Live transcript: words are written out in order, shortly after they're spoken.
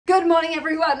Good morning,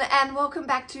 everyone, and welcome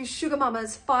back to Sugar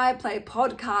Mama's FIREPLAY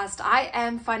podcast. I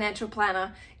am financial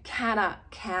planner Canna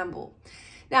Campbell.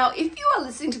 Now, if you are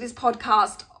listening to this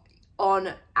podcast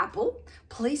on Apple,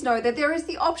 please know that there is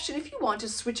the option, if you want, to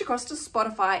switch across to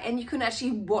Spotify and you can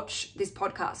actually watch this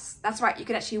podcast. That's right, you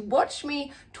can actually watch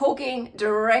me talking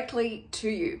directly to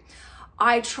you.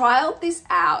 I trialed this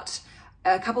out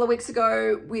a couple of weeks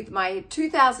ago with my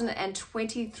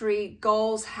 2023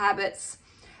 Goals, Habits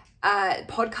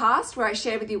podcast, where I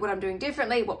share with you what I'm doing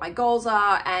differently, what my goals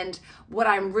are, and what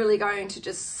I'm really going to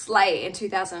just slay in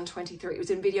 2023. It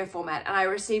was in video format, and I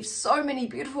received so many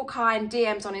beautiful, kind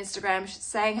DMs on Instagram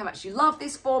saying how much you love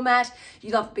this format,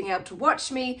 you love being able to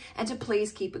watch me, and to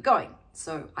please keep it going.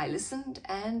 So I listened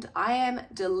and I am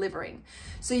delivering.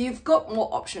 So you've got more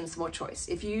options, more choice.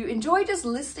 If you enjoy just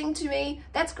listening to me,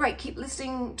 that's great. Keep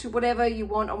listening to whatever you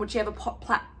want on whichever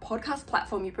podcast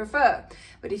platform you prefer.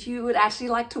 But if you would actually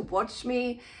like to watch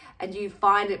me and you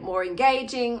find it more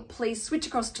engaging, please switch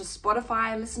across to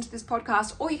Spotify and listen to this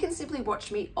podcast, or you can simply watch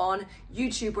me on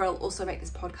YouTube, where I'll also make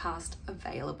this podcast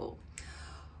available.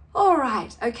 All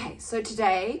right, okay, so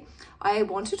today I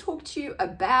want to talk to you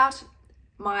about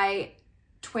my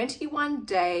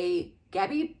 21-day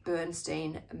Gabby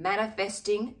Bernstein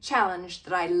manifesting challenge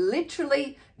that I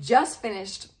literally just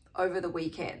finished over the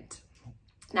weekend.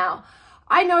 Now,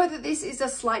 I know that this is a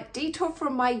slight detour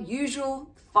from my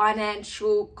usual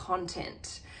financial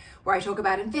content, where I talk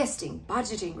about investing,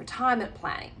 budgeting, retirement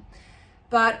planning.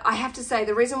 But I have to say,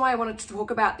 the reason why I wanted to talk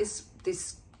about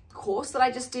this course that I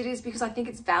just did is because I think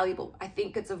it's valuable. I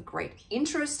think it's of great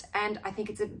interest, and I think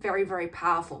it's very, very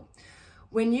powerful.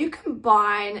 When you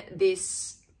combine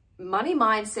this money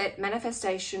mindset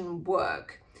manifestation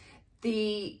work,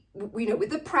 with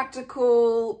the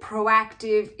practical,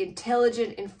 proactive,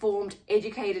 intelligent, informed,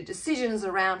 educated decisions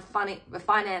around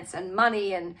finance and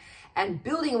money and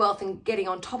building wealth and getting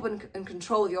on top and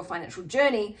control of your financial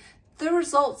journey, the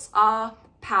results are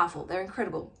powerful. They're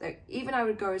incredible. Even I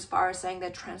would go as far as saying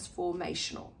they're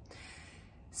transformational.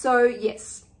 So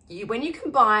yes, when you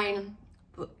combine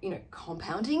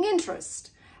compounding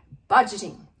interest,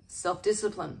 budgeting,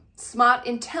 self-discipline, smart,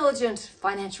 intelligent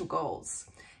financial goals,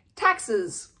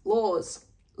 taxes, laws,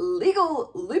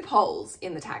 legal loopholes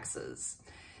in the taxes,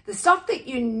 the stuff that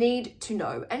you need to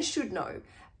know and should know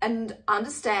and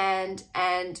understand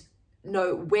and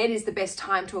know when is the best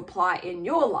time to apply in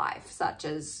your life, such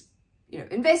as,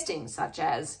 investing, such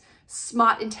as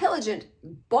smart, intelligent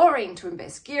borrowing to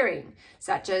invest, gearing,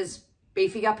 such as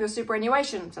beefing up your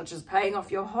superannuation, such as paying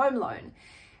off your home loan.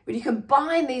 When you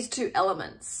combine these two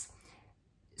elements,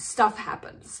 stuff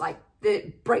happens, like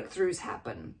the breakthroughs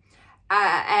happen.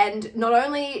 And not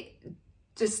only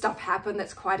does stuff happen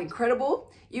that's quite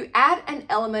incredible, you add an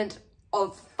element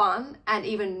of fun and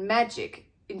even magic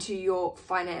into your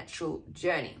financial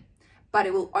journey. But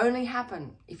it will only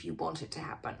happen if you want it to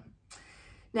happen.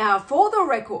 Now, for the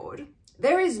record,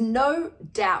 there is no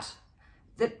doubt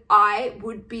that I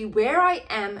would be where I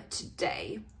am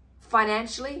today,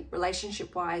 financially,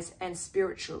 relationship-wise, and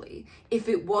spiritually, if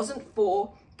it wasn't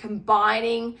for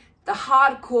combining the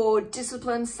hardcore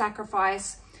discipline,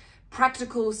 sacrifice,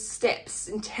 practical steps,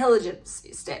 intelligent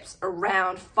steps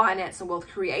around finance and wealth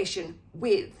creation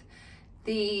with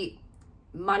the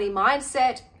money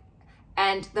mindset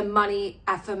and the money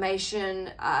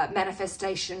affirmation,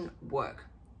 manifestation work.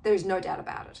 There is no doubt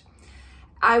about it.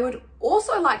 I would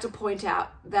also like to point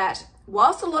out that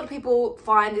whilst a lot of people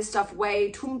find this stuff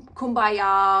way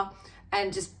kumbaya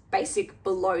and just basic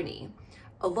baloney,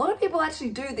 a lot of people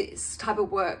actually do this type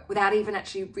of work without even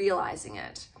actually realizing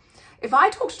it. If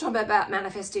I talk to Tom about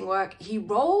manifesting work, he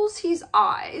rolls his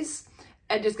eyes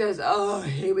and just goes, oh,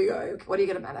 here we go. What are you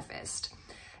going to manifest?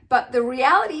 But the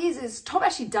reality is Tom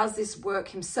actually does this work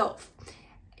himself.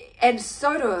 And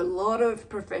so do a lot of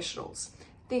professionals.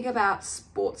 Think about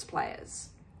sports players,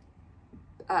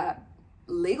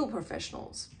 legal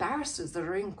professionals, barristers that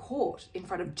are in court in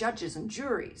front of judges and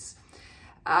juries.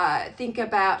 Think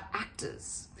about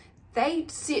actors. They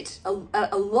sit, a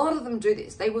lot of them do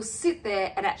this. They will sit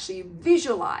there and actually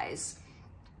visualize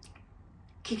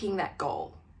kicking that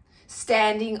goal,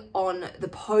 standing on the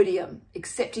podium,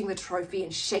 accepting the trophy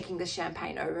and shaking the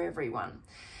champagne over everyone.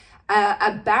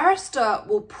 A barrister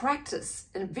will practice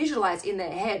and visualize in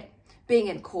their head being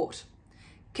in court,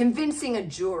 convincing a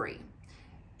jury,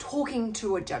 talking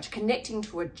to a judge, connecting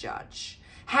to a judge,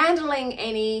 handling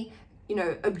any,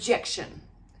 objection,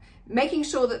 making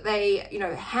sure that they,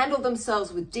 handle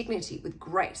themselves with dignity, with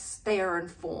grace. They are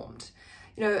informed.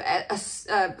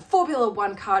 A Formula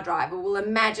One car driver will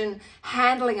imagine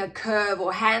handling a curve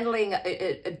or handling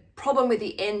a problem with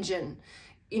the engine,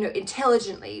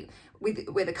 intelligently,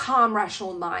 with a calm,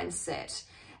 rational mindset.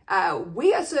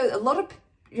 We are so, a lot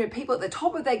of people at the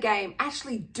top of their game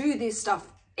actually do this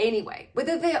stuff anyway,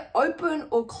 whether they're open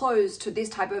or closed to this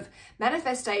type of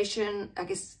manifestation, I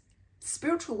guess,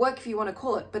 spiritual work, if you want to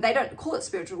call it, but they don't call it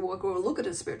spiritual work or look at it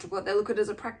as spiritual work, they look at it as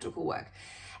a practical work.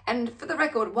 And for the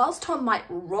record, whilst Tom might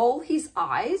roll his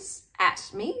eyes at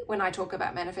me when I talk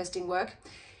about manifesting work,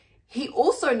 he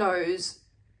also knows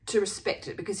to respect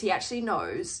it because he actually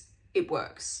knows it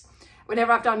works.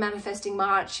 Whenever I've done Manifesting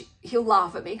March, he'll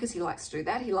laugh at me because he likes to do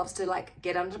that. He loves to like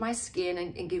get under my skin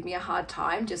and give me a hard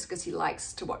time just because he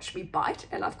likes to watch me bite.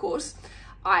 And of course,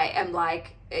 I am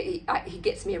like, he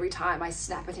gets me every time. I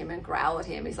snap at him and growl at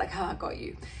him. He's like, oh, I got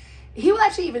you. He will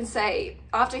actually even say,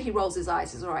 after he rolls his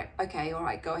eyes, he's all right, okay, all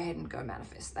right, go ahead and go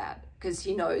manifest that, because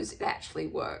he knows it actually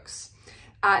works.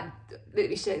 Let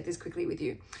me share this quickly with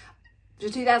you. For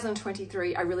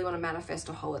 2023, I really want to manifest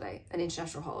a holiday, an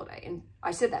international holiday. And I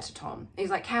said that to Tom.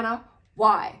 He's like, Canna,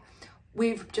 why?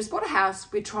 We've just bought a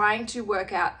house. We're trying to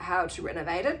work out how to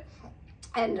renovate it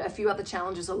and a few other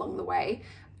challenges along the way.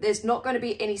 There's not going to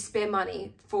be any spare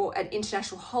money for an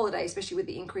international holiday, especially with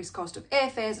the increased cost of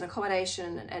airfares and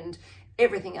accommodation and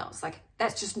everything else. Like,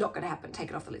 that's just not going to happen. Take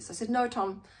it off the list. I said, no,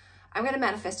 Tom, I'm going to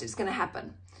manifest it. It's going to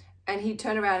happen. And he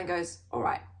turned around and goes, all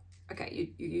right, okay,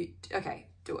 okay,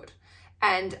 do it.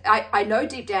 And I know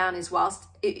deep down is whilst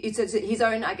it's his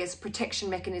own, I guess, protection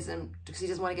mechanism, because he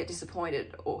doesn't want to get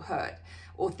disappointed or hurt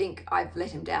or think I've let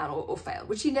him down or failed,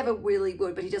 which he never really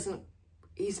would, but he's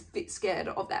a bit scared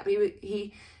of that. But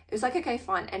he was like, okay,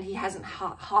 fine. And he hasn't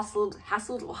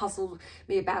hassled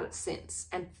me about it since,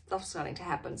 and stuff's starting to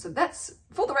happen. So that's,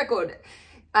 for the record,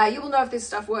 you will know if this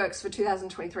stuff works for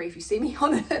 2023 if you see me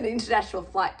on an international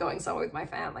flight going somewhere with my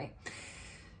family.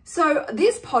 So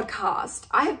this podcast,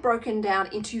 I have broken down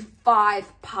into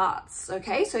 5 parts,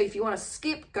 okay? So if you want to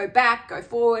skip, go back, go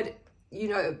forward, you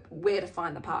know where to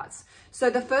find the parts. So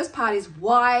the first part is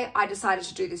why I decided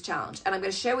to do this challenge. And I'm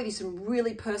going to share with you some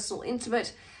really personal,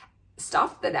 intimate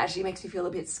stuff that actually makes me feel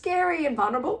a bit scary and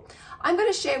vulnerable. I'm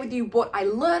going to share with you what I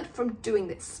learned from doing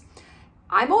this.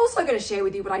 I'm also going to share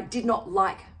with you what I did not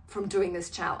like from doing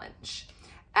this challenge.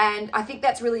 And I think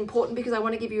that's really important because I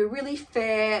want to give you a really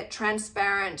fair,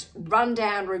 transparent,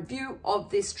 rundown review of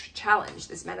this challenge,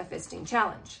 this manifesting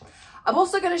challenge. I'm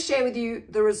also going to share with you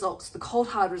the results, the cold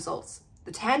hard results,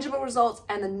 the tangible results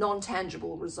and the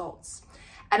non-tangible results.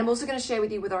 And I'm also going to share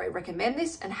with you whether I recommend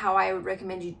this and how I would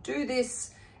recommend you do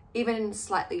this even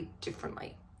slightly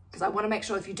differently. Because I want to make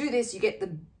sure if you do this, you get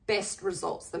the best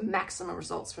results, the maximum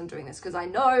results from doing this. Because I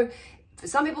know for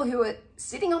some people who are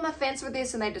sitting on the fence with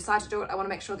this and they decide to do it, I want to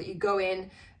make sure that you go in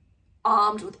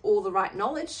armed with all the right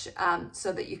knowledge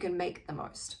so that you can make the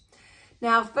most.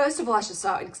 Now, first of all, I should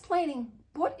start explaining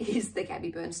what is the Gabby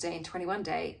Bernstein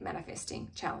 21-day manifesting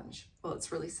challenge. Well,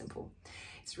 it's really simple.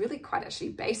 It's really quite actually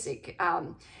basic.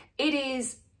 It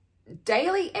is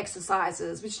daily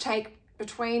exercises which take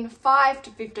between 5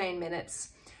 to 15 minutes,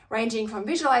 ranging from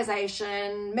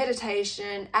visualization,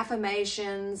 meditation,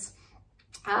 affirmations,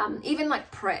 even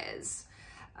like prayers.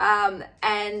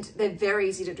 And they're very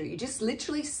easy to do. You just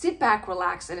literally sit back,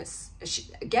 relax, and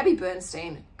Gabby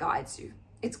Bernstein guides you.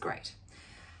 It's great.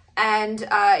 And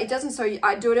it doesn't, so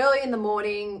I do it early in the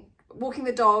morning, walking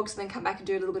the dogs, and then come back and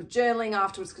do a little bit of journaling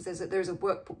afterwards because there's a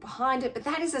workbook behind it, but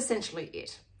that is essentially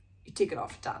it. You tick it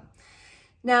off, done.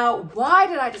 Now, why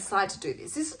did I decide to do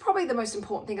this? This is probably the most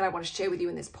important thing that I want to share with you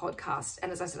in this podcast.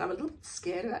 And as I said, I'm a little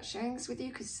scared about sharing this with you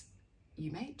because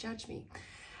you may judge me.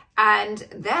 And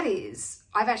that is,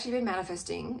 I've actually been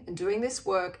manifesting and doing this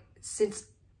work since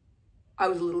I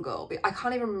was a little girl. I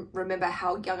can't even remember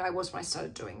how young I was when I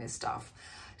started doing this stuff.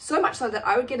 So much so that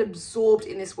I would get absorbed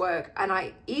in this work. And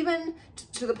I even,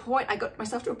 to the point, I got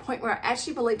myself to a point where I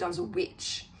actually believed I was a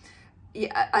witch.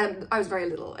 Yeah, I was very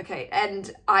little, okay? And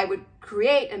I would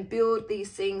create and build these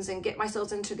things and get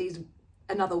myself into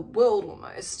another world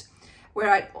almost,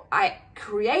 where I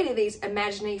created these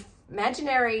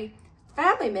imaginary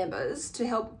family members to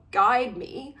help guide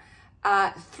me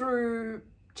through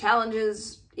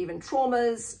challenges, even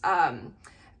traumas,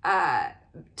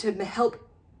 to help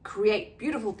create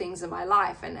beautiful things in my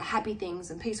life and happy things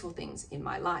and peaceful things in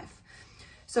my life.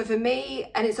 So for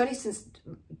me, and it's only since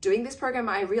doing this program,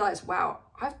 I realized, wow,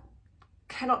 I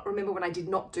cannot remember when I did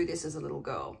not do this as a little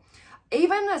girl.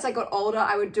 Even as I got older,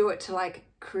 I would do it to like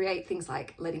create things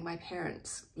like letting my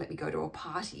parents let me go to a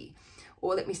party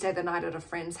or let me stay the night at a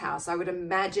friend's house. I would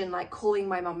imagine like calling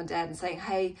my mum and dad and saying,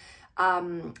 hey,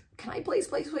 can I please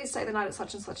stay the night at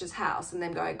such and such's house? And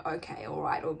them going, okay, all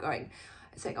right. Or going,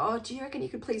 saying, oh, do you reckon you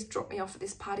could please drop me off at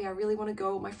this party? I really want to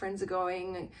go. My friends are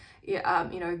going. And,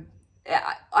 yeah, you know,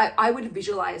 I would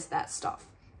visualize that stuff.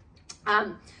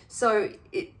 So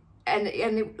it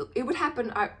would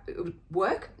happen, it would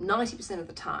work 90% of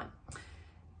the time.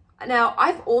 Now,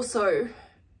 I've also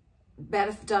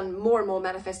done more and more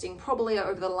manifesting probably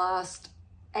over the last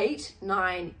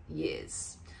 8-9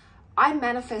 years. I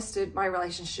manifested my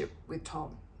relationship with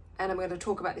Tom, and I'm going to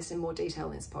talk about this in more detail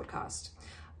in this podcast.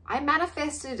 I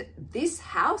manifested this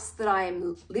house that I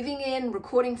am living in,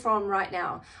 recording from right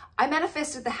now. I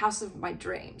manifested the house of my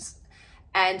dreams.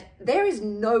 And there is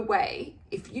no way,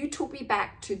 if you took me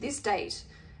back to this date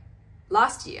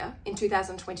last year in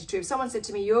 2022, if someone said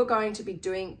to me, you're going to be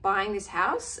buying this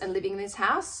house and living in this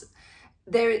house,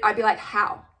 I'd be like,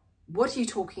 how? What are you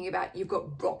talking about? You've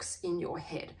got rocks in your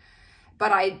head.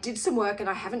 But I did some work, and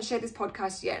I haven't shared this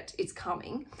podcast yet. It's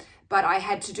coming. But I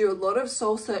had to do a lot of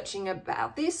soul searching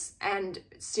about this, and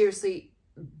seriously,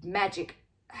 magic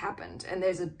happened. And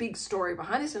there's a big story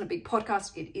behind this and a big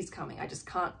podcast. It is coming. I just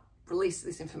can't release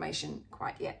this information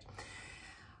quite yet.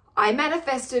 I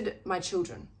manifested my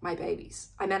children, my babies.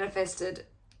 I manifested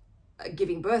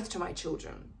giving birth to my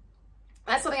children.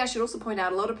 That's something I should also point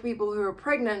out. A lot of people who are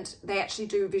pregnant, they actually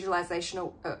do visualization,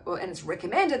 and it's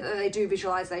recommended that they do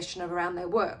visualization around their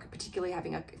work, particularly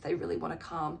if they really want a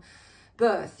calm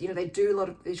birth. You know, they do a lot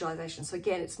of visualization. So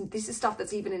again, this is stuff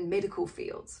that's even in medical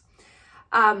fields.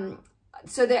 So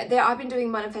I've been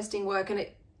doing manifesting work,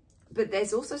 but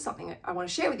there's also something I want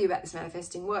to share with you about this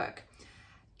manifesting work.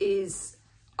 Is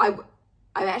I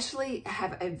actually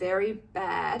have a very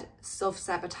bad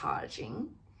self-sabotaging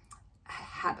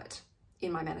habit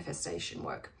in my manifestation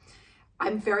work.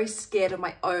 I'm very scared of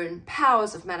my own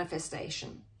powers of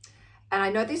manifestation. And I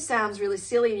know this sounds really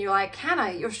silly, and you're like,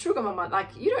 Hannah, you're a sugar mama. Like,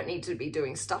 you don't need to be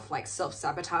doing stuff like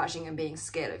self-sabotaging and being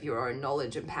scared of your own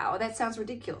knowledge and power. That sounds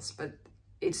ridiculous, but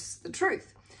it's the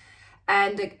truth.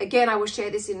 And again, I will share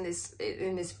this in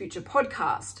this future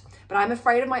podcast, but I'm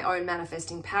afraid of my own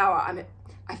manifesting power.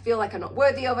 I feel like I'm not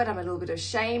worthy of it. I'm a little bit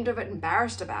ashamed of it,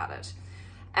 embarrassed about it.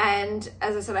 And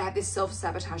as I said, I have this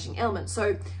self-sabotaging element.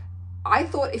 So I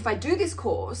thought, if I do this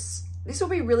course, this will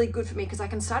be really good for me, because I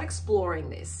can start exploring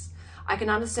this. I can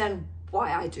understand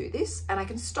why I do this, and I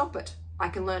can stop it. I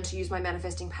can learn to use my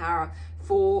manifesting power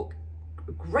for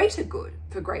greater good,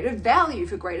 for greater value,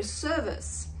 for greater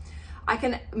service. I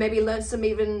can maybe learn some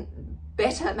even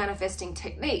better manifesting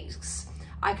techniques.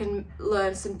 I can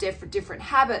learn some different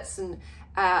habits and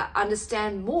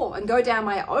understand more and go down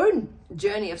my own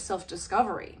journey of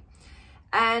self-discovery,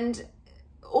 and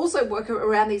also work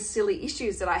around these silly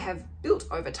issues that I have built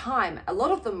over time, a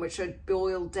lot of them which are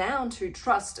boiled down to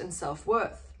trust and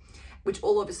self-worth, which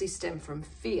all obviously stem from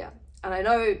fear. And I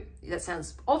know that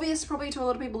sounds obvious probably to a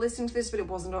lot of people listening to this, but it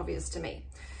wasn't obvious to me.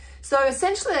 So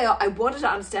essentially, I wanted to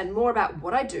understand more about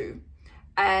what I do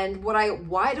and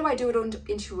why do I do it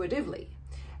intuitively,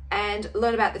 and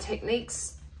learn about the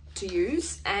techniques to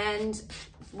use and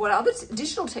what other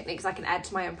additional techniques I can add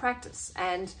to my own practice.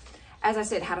 And as I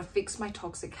said, how to fix my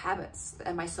toxic habits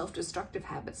and my self-destructive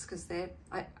habits, because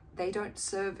they don't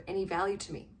serve any value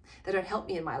to me. They don't help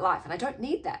me in my life, and I don't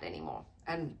need that anymore.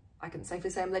 And I can safely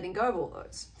say I'm letting go of all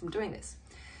those from doing this.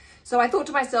 So I thought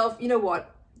to myself, you know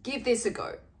what, give this a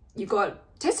go. You've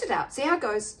got, test it out, see how it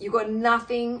goes. You've got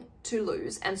nothing to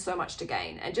lose and so much to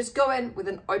gain, and just go in with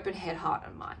an open head, heart,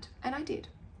 and mind. And I did.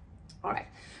 All right,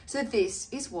 so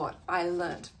this is what I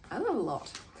learned. I learned a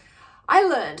lot. I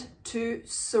learned to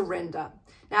surrender.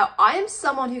 Now, I am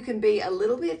someone who can be a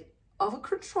little bit of a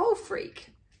control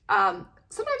freak,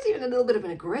 sometimes even a little bit of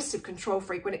an aggressive control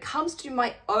freak when it comes to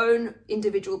my own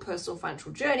individual personal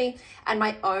financial journey and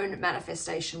my own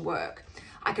manifestation work.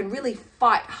 I can really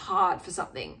fight hard for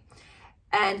something.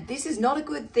 And this is not a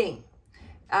good thing,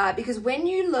 because when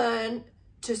you learn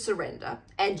to surrender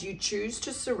and you choose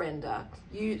to surrender,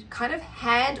 you kind of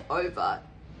hand over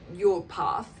your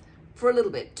path for a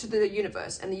little bit to the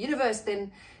universe, and the universe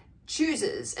then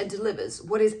chooses and delivers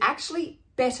what is actually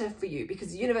better for you,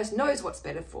 because the universe knows what's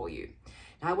better for you.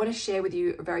 Now, I want to share with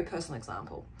you a very personal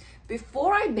example.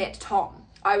 Before I met Tom,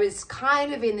 I was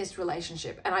kind of in this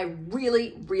relationship, and I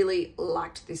really, really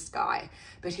liked this guy,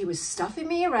 but he was stuffing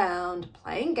me around,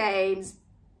 playing games,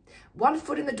 one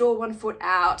foot in the door, one foot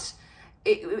out.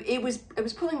 It was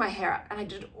pulling my hair out, and I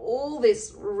did all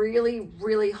this really,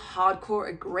 really hardcore,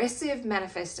 aggressive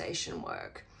manifestation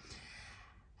work.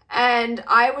 And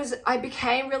I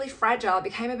became really fragile. I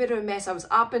became a bit of a mess. I was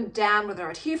up and down whether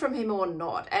I'd hear from him or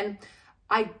not. And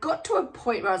I got to a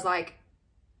point where I was like,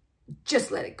 just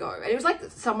let it go. And it was like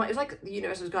the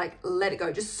universe was like, let it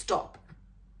go, just stop.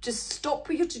 Just stop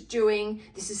what you're doing.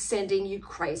 This is sending you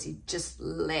crazy. Just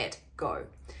let go.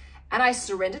 And I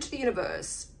surrendered to the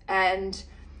universe. And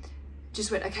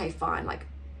just went, okay, fine, like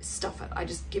stuff it. I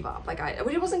just give up. Like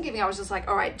when it wasn't giving, I was just like,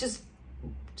 all right, just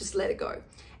let it go.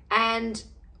 And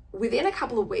within a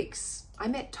couple of weeks, I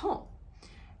met Tom.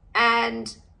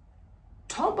 And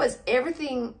Tom was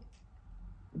everything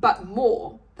but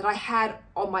more that I had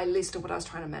on my list of what I was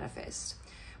trying to manifest.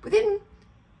 Within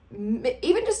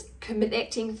even just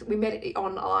connecting, we met it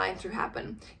online through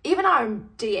Happen. Even our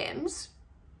DMs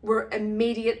were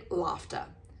immediate laughter.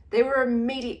 They were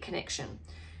immediate connection.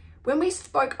 When we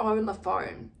spoke on the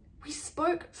phone, we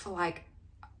spoke for like,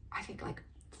 I think like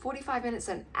 45 minutes,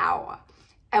 an hour,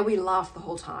 and we laughed the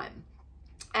whole time.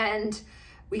 And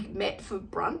we met for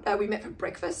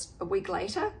breakfast a week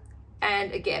later.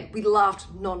 And again, we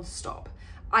laughed nonstop.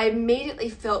 I immediately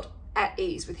felt at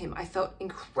ease with him. I felt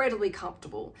incredibly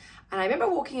comfortable. And I remember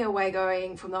walking away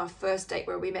going from our first date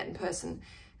where we met in person,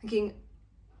 thinking,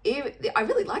 I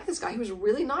really like this guy. He was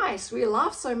really nice. We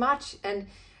laughed so much, and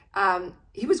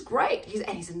he was great.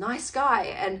 He's a nice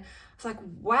guy. And I was like,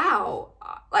 wow.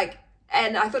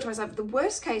 And I thought to myself, the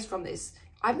worst case from this,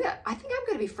 I think I'm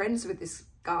going to be friends with this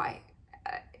guy.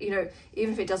 Even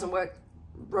if it doesn't work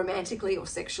romantically or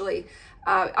sexually,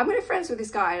 I'm going to be friends with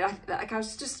this guy. And I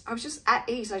was just at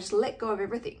ease. I just let go of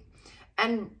everything.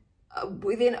 And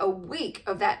within a week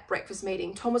of that breakfast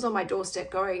meeting, Tom was on my doorstep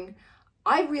going,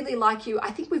 I really like you.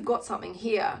 I think we've got something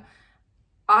here.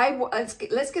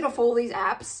 Let's get off all these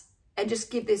apps and just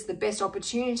give this the best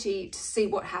opportunity to see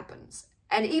what happens.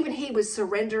 And even he was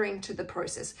surrendering to the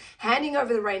process, handing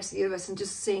over the reins to the universe and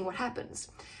just seeing what happens.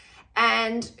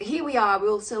 And here we are.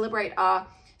 We'll celebrate our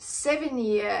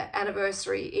 7-year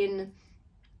anniversary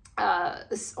on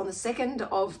the 2nd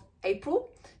of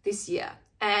April this year.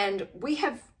 And we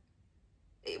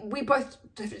both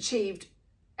have achieved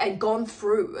and gone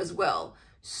through as well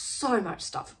so much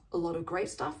stuff, a lot of great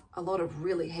stuff, a lot of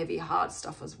really heavy, hard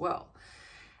stuff as well.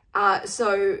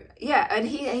 So yeah, and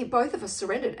he both of us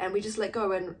surrendered, and we just let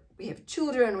go, and we have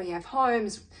children, we have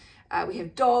homes, we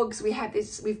have dogs,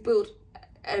 we've built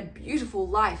a beautiful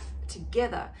life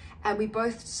together, and we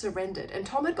both surrendered. And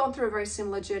Tom had gone through a very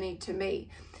similar journey to me,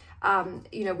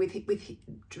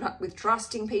 with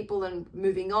trusting people and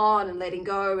moving on and letting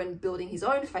go and building his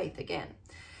own faith again.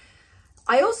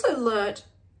 I also learned,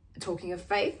 talking of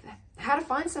faith, how to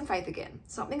find some faith again,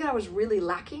 something that I was really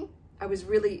lacking, I was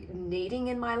really needing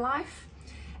in my life.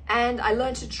 And I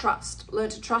learned to trust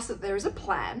that there is a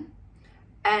plan.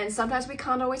 And sometimes we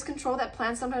can't always control that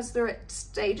plan. Sometimes there are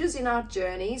stages in our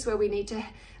journeys where we need to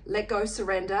let go,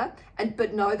 surrender,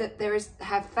 but know that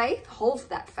have faith, hold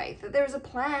that faith, that there is a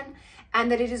plan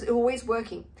and that it is always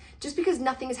working. Just because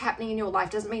nothing is happening in your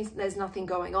life doesn't mean there's nothing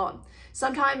going on.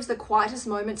 Sometimes the quietest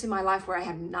moments in my life where I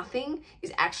have nothing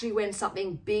is actually when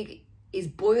something big is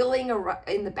boiling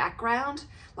in the background,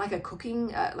 like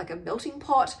a melting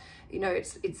pot.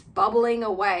 It's bubbling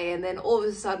away, and then all of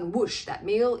a sudden, whoosh, that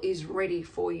meal is ready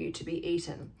for you to be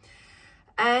eaten.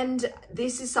 And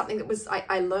this is something that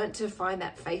I learned to find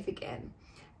that faith again,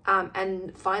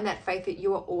 and find that faith that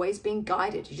you are always being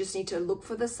guided. You just need to look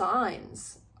for the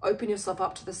signs, open yourself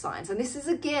up to the signs. And this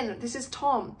is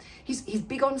Tom. He's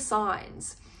big on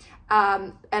signs.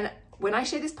 And when I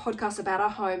share this podcast about our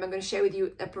home, I'm going to share with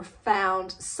you a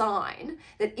profound sign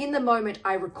that in the moment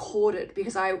I recorded,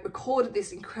 because I recorded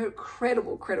this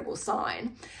incredible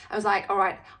sign. I was like, all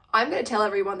right, I'm going to tell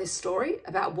everyone this story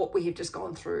about what we have just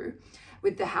gone through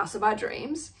with the house of our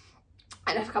dreams,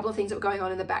 and a couple of things that were going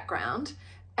on in the background,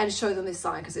 and show them this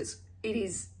sign, because it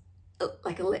is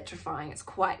like electrifying. It's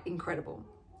quite incredible.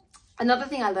 Another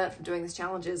thing I learned from doing this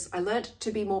challenge is I learned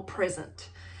to be more present.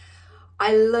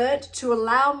 I learned to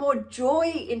allow more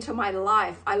joy into my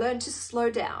life. I learned to slow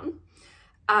down.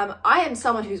 I am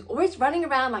someone who's always running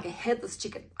around like a headless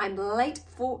chicken. I'm late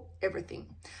for everything.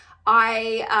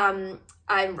 I'm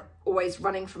always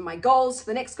running from my goals to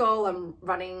the next goal. I'm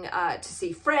running to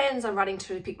see friends. I'm running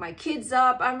to pick my kids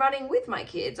up. I'm running with my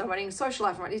kids. I'm running social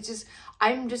life.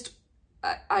 I'm just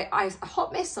a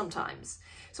hot mess sometimes.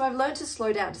 So I've learned to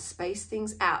slow down, to space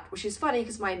things out, which is funny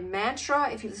because my mantra,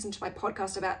 if you listen to my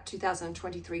podcast about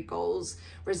 2023 goals,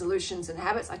 resolutions, and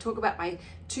habits, I talk about my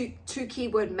two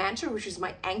keyword mantra, which is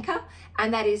my anchor,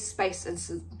 and that is space and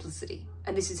simplicity.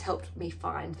 And this has helped me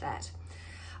find that.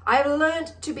 I've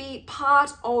learned to be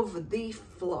part of the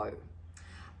flow.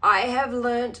 I have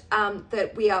learned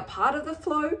that we are part of the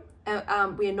flow.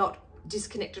 We are not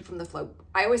disconnected from the flow.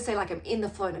 I always say like I'm in the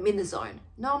flow and I'm in the zone.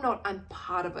 No, I'm not. I'm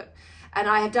part of it. And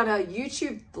I have done a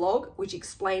YouTube vlog which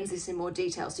explains this in more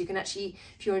detail. So you can actually,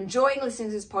 if you're enjoying listening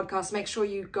to this podcast, make sure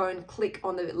you go and click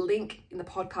on the link in the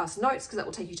podcast notes, because that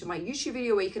will take you to my YouTube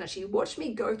video where you can actually watch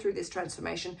me go through this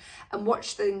transformation and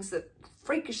watch things that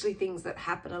freakishly things that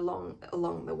happen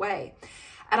along the way.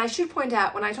 And I should point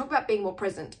out, when I talk about being more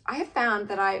present, I have found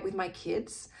that with my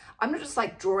kids, I'm not just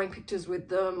like drawing pictures with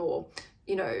them or,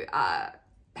 you know,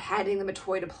 handing them a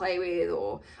toy to play with,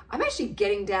 or I'm actually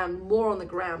getting down more on the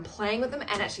ground, playing with them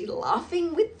and actually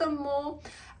laughing with them more,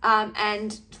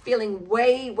 and feeling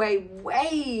way, way,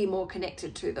 way more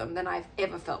connected to them than I've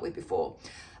ever felt with before.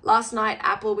 Last night,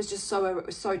 Apple was just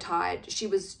so tired. She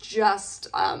was just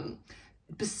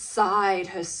beside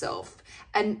herself.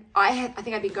 And I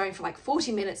think I'd been going for like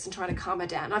 40 minutes and trying to calm her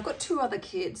down. And I've got 2 other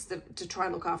kids to try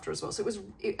and look after as well. So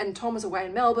and Tom was away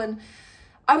in Melbourne.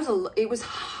 It was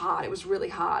hard. It was really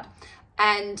hard.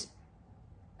 And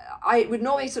I would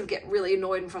normally sort of get really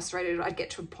annoyed and frustrated. I'd get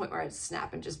to a point where I'd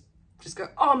snap and just go,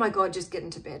 oh my God, just get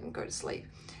into bed and go to sleep.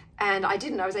 And I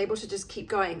didn't. I was able to just keep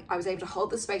going. I was able to hold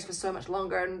the space for so much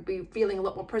longer and be feeling a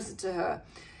lot more present to her.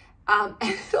 And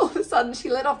all of a sudden she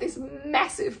let off this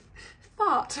massive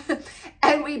fart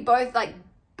and we both like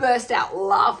burst out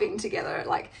laughing together.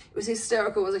 Like, it was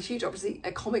hysterical. It was a huge, obviously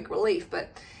a comic relief,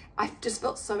 but I just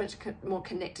felt so much more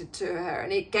connected to her,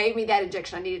 and it gave me that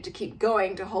injection I needed to keep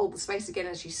going to hold the space again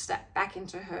as she stepped back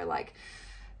into her like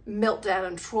meltdown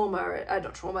and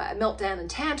meltdown and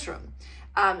tantrum.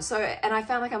 And I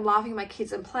found like I'm laughing at my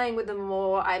kids and playing with them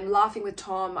more. I'm laughing with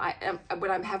Tom.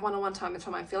 When I have one-on-one time with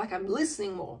Tom, I feel like I'm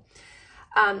listening more.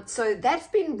 So that's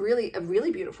been a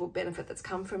really beautiful benefit that's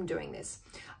come from doing this.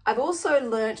 I've also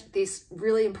learnt this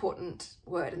really important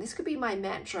word, and this could be my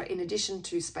mantra in addition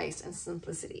to space and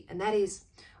simplicity, and that is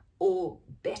or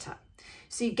better.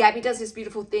 See, Gabby does this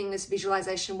beautiful thing, this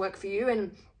visualization work for you,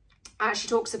 and she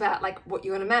talks about like what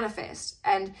you want to manifest.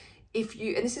 And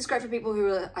this is great for people who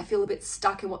are, I feel, a bit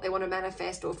stuck in what they want to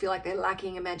manifest or feel like they're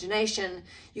lacking imagination.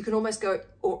 You can almost go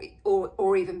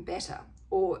or even better,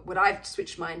 or what I've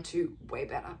switched mine to, way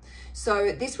better.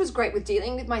 So this was great with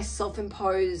dealing with my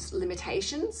self-imposed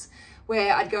limitations,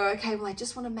 where I'd go, okay, well, I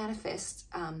just want to manifest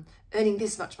earning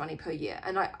this much money per year.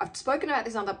 And I've spoken about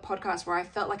this on the podcast where I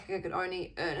felt like I could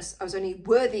only I was only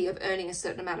worthy of earning a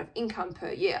certain amount of income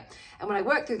per year. And when I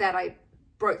worked through that, I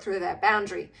broke through that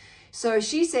boundary. So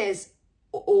she says,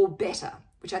 or better,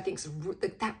 which I think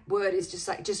that word is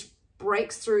just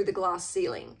breaks through the glass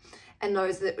ceiling, and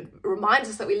reminds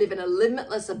us that we live in a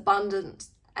limitless, abundant,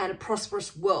 and a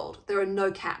prosperous world. There are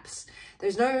no caps.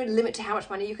 There's no limit to how much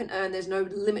money you can earn. There's no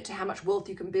limit to how much wealth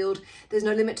you can build. There's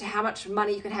no limit to how much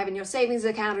money you can have in your savings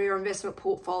account or your investment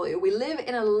portfolio. We live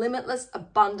in a limitless,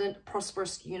 abundant,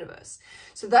 prosperous universe.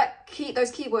 So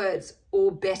those key words,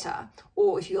 or better,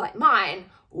 or if you like mine,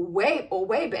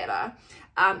 way better,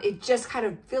 it just kind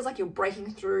of feels like you're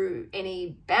breaking through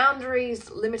any boundaries,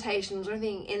 limitations, or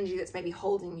anything, energy that's maybe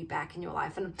holding you back in your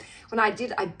life. And when I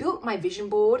built my vision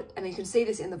board, and you can see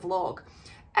this in the vlog,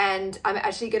 and I'm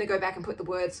actually going to go back and put the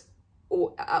words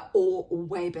or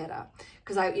way better,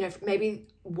 because maybe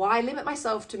why limit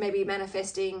myself to maybe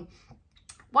manifesting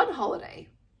one holiday?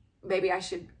 Maybe I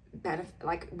should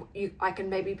I can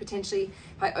maybe potentially,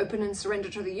 if I open and surrender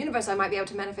to the universe, I might be able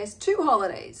to manifest 2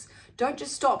 holidays. Don't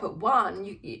just stop at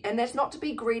one. And that's not to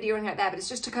be greedy or anything like that, but it's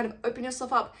just to kind of open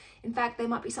yourself up. In fact, there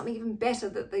might be something even better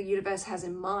that the universe has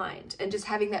in mind, and just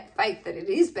having that faith that it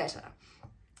is better.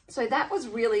 So that was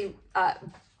really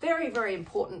very, very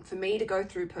important for me to go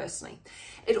through personally.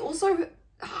 It also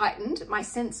heightened my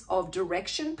sense of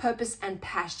direction, purpose, and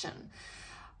passion.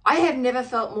 I have never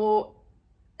felt more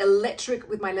electric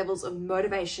with my levels of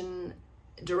motivation,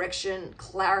 direction,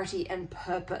 clarity, and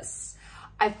purpose.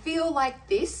 I feel like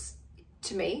this,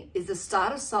 to me, is the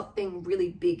start of something really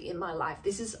big in my life.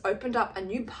 This has opened up a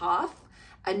new path,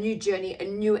 a new journey, a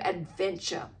new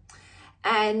adventure.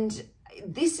 And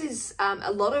this is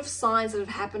a lot of signs that have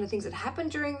happened, and things that happened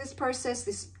during this process,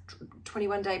 this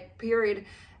 21-day period,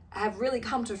 have really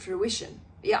come to fruition.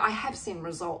 Yeah, I have seen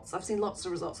results. I've seen lots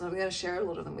of results, and I'm going to share a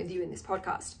lot of them with you in this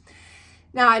podcast.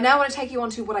 Now, I now want to take you on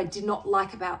to what I did not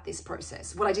like about this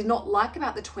process, what I did not like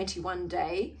about the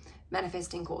 21-day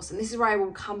manifesting course. And this is where I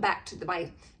will come back to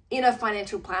my inner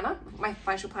financial planner, my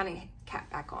financial planning cap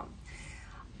back on.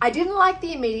 I didn't like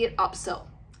the immediate upsell.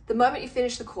 The moment you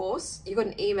finish the course, you got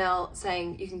an email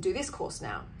saying you can do this course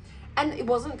now. And it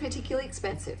wasn't particularly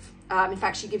expensive. In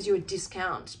fact, she gives you a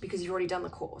discount because you've already done the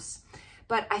course.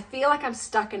 But I feel like I'm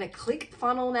stuck in a click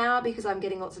funnel now because I'm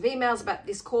getting lots of emails about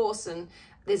this course, and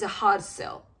there's a hard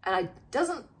sell. And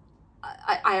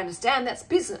I understand that's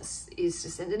business, is to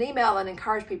send an email and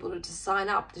encourage people to sign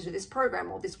up to this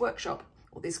program or this workshop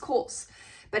or this course.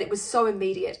 But it was so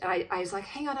immediate. And I was like,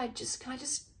 hang on, can I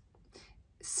just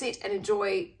sit and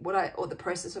enjoy the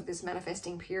process of this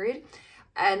manifesting period?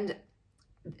 And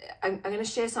I'm going to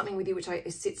share something with you which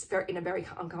sits in a very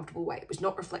uncomfortable way. It was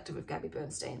not reflective of Gabby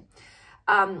Bernstein.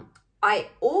 I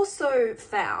also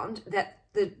found that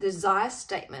the desire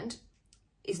statement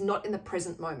is not in the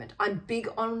present moment. I'm big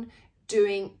on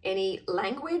doing any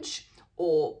language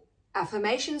or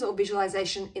affirmations or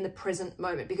visualization in the present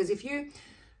moment, because if you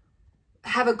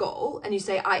have a goal and you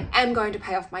say, I am going to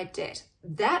pay off my debt,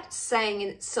 that saying in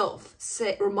itself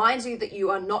reminds you that you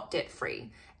are not debt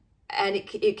free, and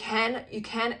you can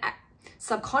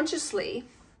subconsciously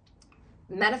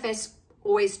manifest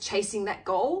always chasing that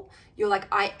goal. You're like,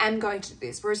 I am going to do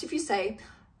this. Whereas if you say,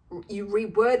 you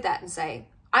reword that and say,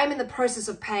 I'm in the process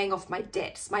of paying off my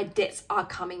debts. My debts are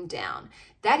coming down.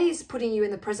 That is putting you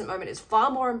in the present moment. It's far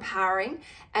more empowering,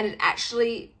 and it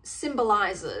actually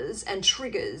symbolizes and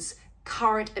triggers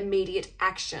current immediate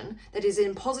action that is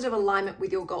in positive alignment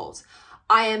with your goals.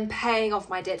 I am paying off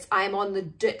my debts. I am on the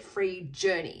debt-free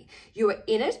journey. You are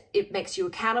in it. It makes you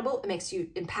accountable. It makes you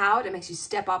empowered. It makes you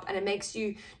step up, and it makes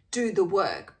you do the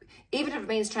work. Even if it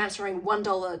means transferring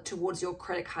 $1 towards your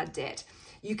credit card debt,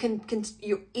 you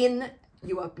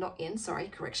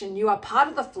are part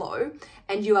of the flow,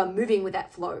 and you are moving with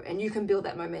that flow, and you can build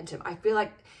that momentum. I feel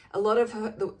like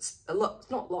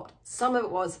some of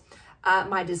it was,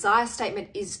 my desire statement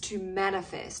is to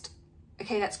manifest.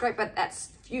 Okay, that's great, but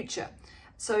that's future.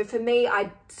 So for me, I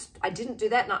didn't do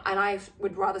that, and I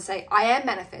would rather say, I am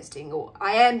manifesting, or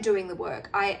I am doing the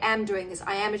work, I am doing this,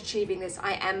 I am achieving this,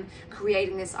 I am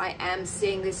creating this, I am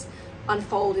seeing this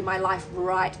unfold in my life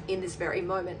right in this very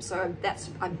moment. So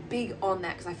I'm big on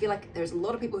that, because I feel like there's a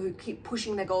lot of people who keep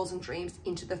pushing their goals and dreams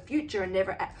into the future and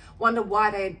never wonder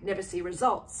why they never see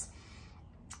results.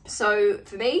 So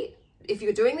for me, if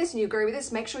you're doing this and you agree with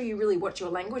this, make sure you really watch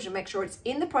your language and make sure it's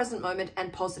in the present moment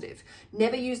and positive.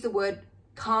 Never use the word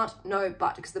can't, no,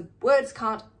 but, because the words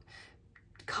can't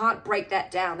break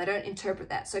that down. They don't interpret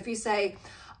that. So if you say,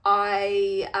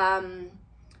 I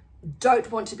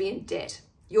don't want to be in debt,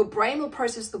 your brain will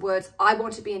process the words, I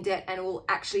want to be in debt, and it will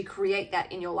actually create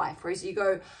that in your life. Whereas you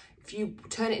go, if you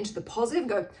turn it into the positive,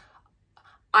 go,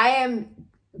 I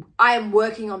am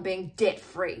working on being debt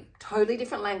free. Totally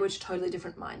different language, totally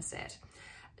different mindset,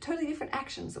 totally different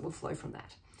actions that will flow from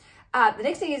that. The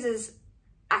next thing is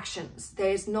actions.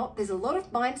 There's a lot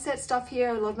of mindset stuff here,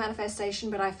 a lot of manifestation,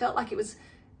 but I felt like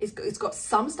it's got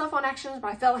some stuff on actions, but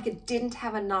I felt like it didn't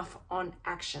have enough on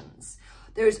actions.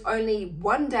 There is only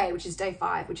one day, which is day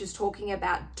 5, which is talking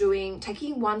about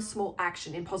taking one small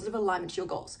action in positive alignment to your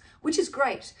goals, which is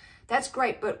great. That's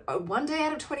great, but one day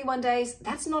out of 21 days,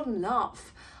 that's not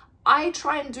enough. I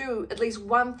try and do at least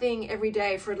one thing every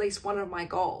day for at least one of my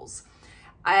goals.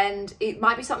 And it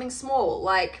might be something small,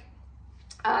 like,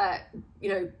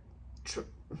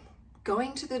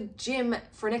 going to the gym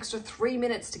for an extra 3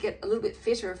 minutes to get a little bit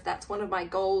fitter, if that's one of my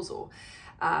goals, or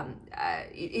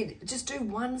just do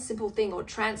one simple thing, or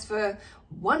transfer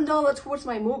 $1 towards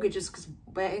my mortgages, because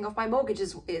paying off my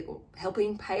mortgages,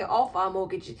 helping pay off our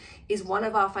mortgage is one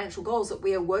of our financial goals that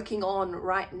we are working on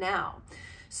right now.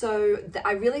 So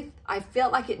I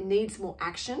felt like it needs more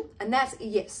action, and that's,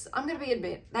 yes, I'm going to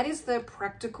admit, that is the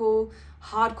practical,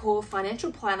 hardcore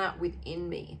financial planner within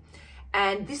me.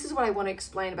 And this is what I want to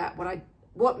explain about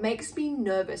what makes me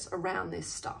nervous around this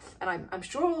stuff. And I'm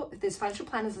sure if there's financial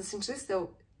planners listening to this,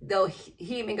 they'll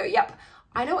hear me and go, yep,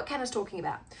 I know what Canna's talking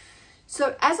about.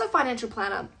 So as a financial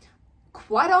planner,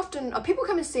 quite often people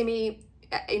come and see me,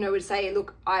 would say,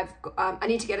 look, I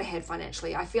need to get ahead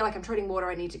financially. I feel like I'm treading water.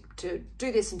 I need to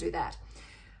do this and do that.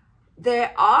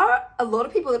 There are a lot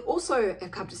of people that also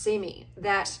have come to see me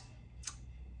that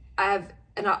I'm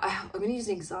going to use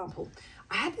an example.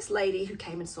 I had this lady who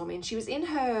came and saw me, and she was in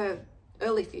her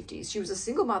early 50s. She was a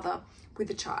single mother with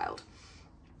a child.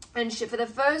 And for the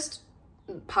first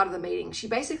part of the meeting, she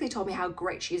basically told me how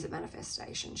great she is at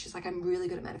manifestation. She's like, I'm really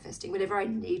good at manifesting. Whenever I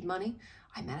need money,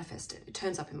 I manifest it. It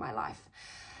turns up in my life.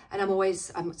 And I'm always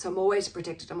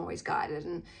protected. I'm always guided.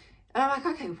 And I'm like,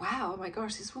 okay, wow, oh my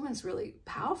gosh, this woman's really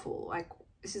powerful. Like,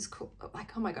 this is cool.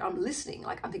 Like, oh my God, I'm listening.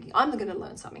 Like, I'm thinking, I'm going to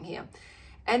learn something here.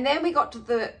 And then we got to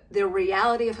the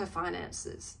reality of her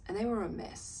finances, and they were a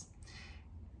mess.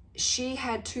 She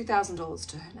had $2,000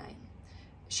 to her name.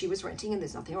 She was renting, and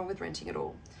there's nothing wrong with renting at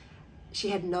all. She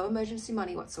had no emergency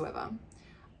money whatsoever.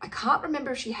 I can't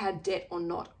remember if she had debt or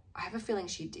not. I have a feeling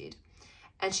she did.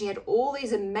 And she had all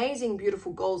these amazing,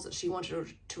 beautiful goals that she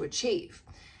wanted to achieve.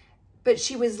 But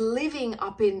she was living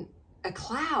up in a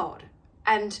cloud.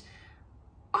 And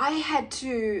I had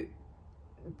to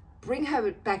bring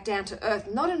her back down to earth,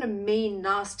 not in a mean,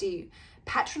 nasty,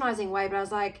 patronizing way, but I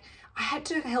was like, I had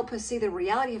to help her see the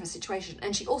reality of her situation.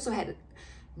 And she also had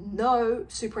no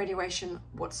superannuation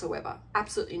whatsoever,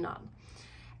 absolutely none.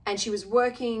 and she was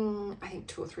working, I think,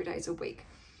 2 or 3 days a week.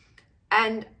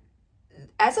 And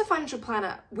as a financial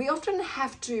planner, we often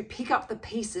have to pick up the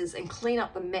pieces and clean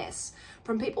up the mess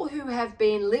from people who have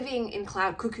been living in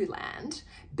cloud cuckoo land,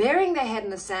 burying their head in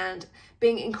the sand,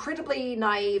 being incredibly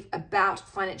naive about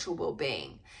financial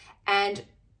well-being. And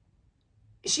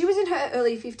she was in her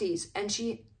early 50s, and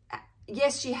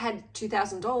yes, she had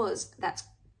 $2,000. That's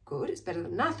good. It's better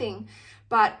than nothing.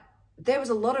 But there was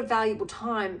a lot of valuable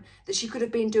time that she could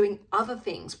have been doing other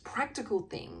things, practical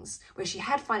things, where she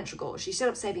had financial goals. She set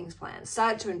up savings plans,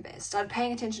 started to invest, started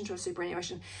paying attention to her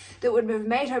superannuation that would have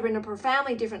made her in a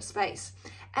profoundly different space.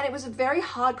 And it was a very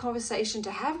hard conversation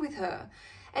to have with her.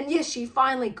 And yes, she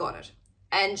finally got it.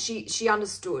 And she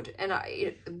understood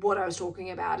what I was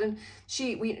talking about. And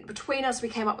between us, we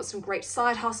came up with some great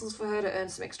side hustles for her to earn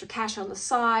some extra cash on the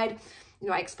side.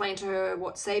 I explained to her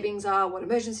what savings are, what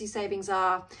emergency savings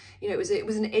are. It was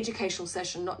an educational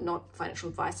session, not financial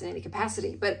advice in any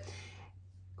capacity. But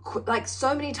like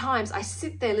so many times, I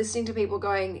sit there listening to people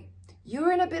going,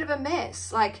 "You're in a bit of a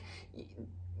mess. Like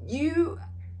you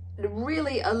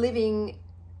really are living,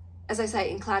 as I say,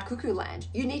 in cloud cuckoo land.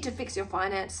 You need to fix your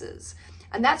finances."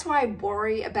 And that's why I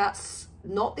worry about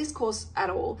not this course at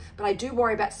all, but I do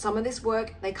worry about some of this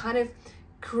work. They kind of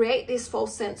create this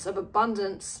false sense of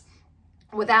abundance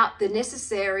without the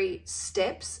necessary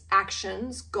steps,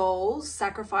 actions, goals,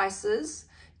 sacrifices,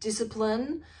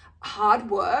 discipline, hard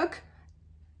work,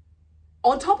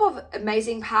 on top of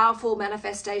amazing, powerful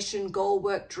manifestation, goal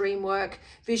work, dream work,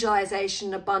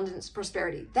 visualization, abundance,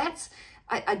 prosperity. That's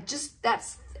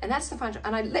the financial.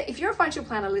 And if you're a financial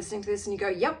planner listening to this and you go,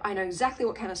 "Yep, I know exactly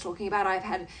what Canna's talking about. I've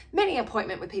had many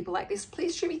appointments with people like this,"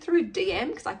 please shoot me through DM,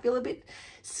 because I feel a bit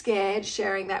scared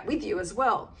sharing that with you as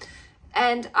well.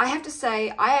 And I have to say,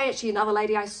 another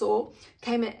lady I saw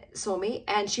saw me,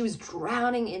 and she was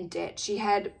drowning in debt. She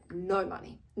had no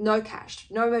money, no cash,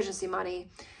 no emergency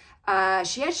money.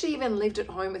 She actually even lived at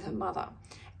home with her mother.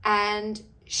 And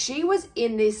she was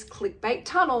in this clickbait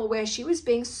tunnel where she was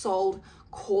being sold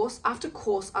course after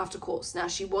course after course. Now,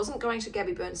 she wasn't going to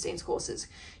Gabby Bernstein's courses.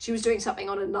 She was doing something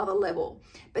on another level.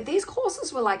 But these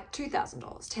courses were like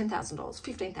 $2,000, $10,000,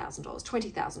 $15,000,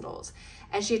 $20,000.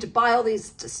 And she had to buy all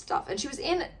these stuff. And she was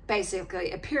in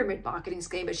basically a pyramid marketing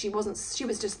scheme, but she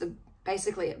was just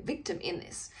basically a victim in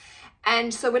this.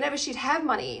 And so whenever she'd have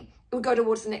money, it would go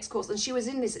towards the next course. And she was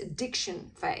in this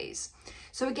addiction phase.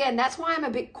 So again, that's why I'm a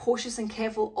bit cautious and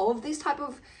careful of this type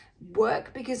of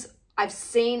work, because I've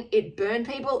seen it burn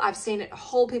people. I've seen it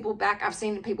hold people back. I've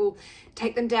seen people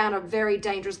take them down a very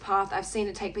dangerous path. I've seen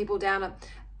it take people down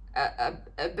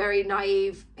a very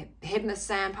naive, head in the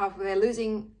sand path where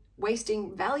they're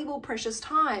wasting valuable, precious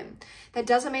time. That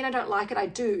doesn't mean I don't like it. I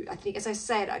do. I think, as I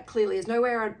said, clearly there's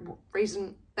nowhere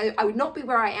I would not be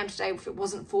where I am today if it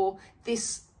wasn't for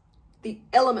the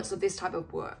elements of this type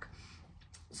of work.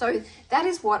 So that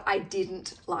is what I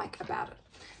didn't like about it.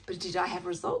 But did I have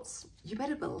results? You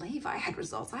better believe I had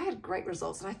results. I had great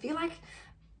results, and I feel like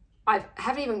I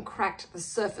haven't even cracked the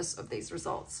surface of these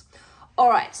results. All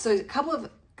right, so a couple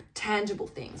of tangible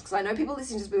things, because I know people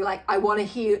listening to this will be like, "I want to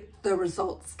hear the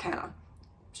results, Canna."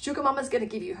 Sugar Mama's going to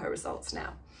give you her results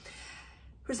now.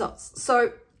 Results.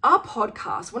 So our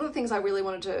podcast, one of the things I really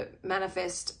wanted to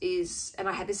manifest is, and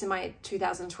I had this in my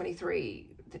 2023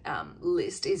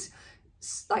 list, is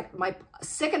like my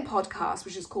second podcast,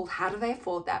 which is called How Do They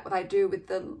Afford That? What I do with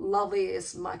the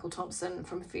loveliest Michael Thompson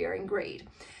from Fear and Greed.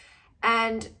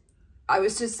 And I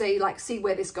was to see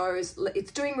where this goes.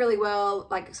 It's doing really well.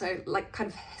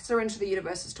 Kind of surrender to the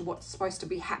universe as to what's supposed to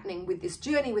be happening with this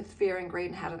journey with fear and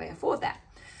greed and how do they afford that.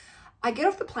 I get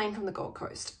off the plane from the Gold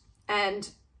Coast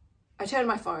and I turn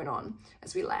my phone on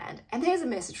as we land, and there's a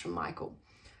message from Michael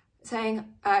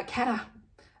saying, "Canna,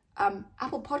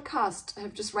 Apple Podcast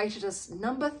have just rated us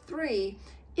 #3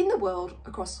 in the world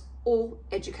across all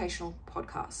educational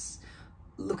podcasts.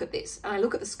 Look at this." And I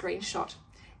look at the screenshot.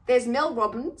 There's Mel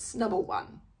Robbins,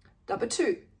 #1.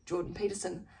 #2, Jordan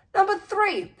Peterson.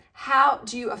 #3, how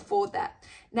do you afford that?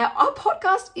 Now, our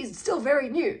podcast is still very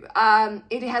new.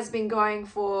 It has been going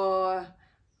for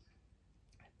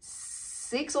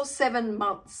 6 or 7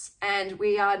 months, and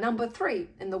we are #3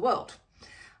 in the world.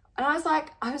 And I was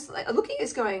like looking at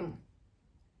this going,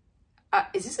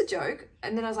 is this a joke?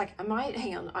 And then I was like,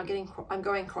 hang on, I'm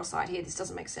going cross-eyed here. This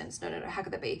doesn't make sense. No, how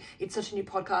could that be? It's such a new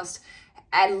podcast.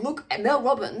 And look, and Mel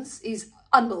Robbins is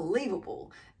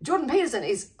unbelievable. Jordan Peterson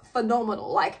is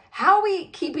phenomenal. Like, how are we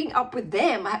keeping up with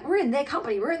them? We're in their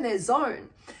company. We're in their zone.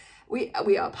 We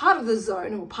are part of the zone,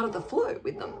 and we're part of the flow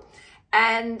with them.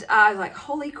 And I was like,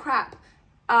 holy crap.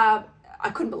 I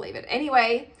couldn't believe it.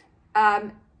 Anyway,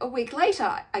 a week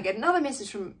later, I get another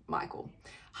message from Michael.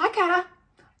 hi, Canna.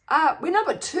 We're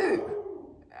number 2.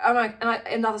 I'm like,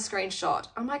 another screenshot.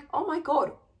 I'm like, oh my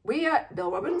God, we are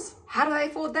Mel Robbins. How do they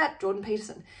afford that? Jordan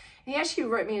Peterson. And he actually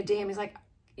wrote me a DM. He's like,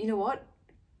 you know what?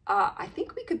 I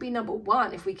think we could be number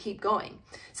 1 if we keep going.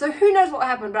 So who knows what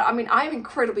happened, but I mean, I'm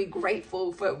incredibly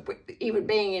grateful for even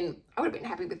being in, I would have been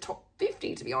happy with top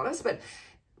 50 to be honest, but,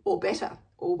 or better,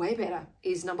 or way better,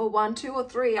 is number 1, 2 or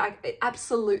 3.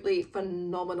 Absolutely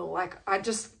phenomenal. Like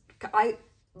I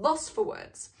lost for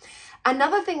words.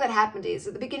 Another thing that happened is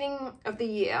at the beginning of the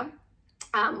year,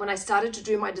 when I started to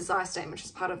do my desire statement, which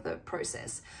is part of the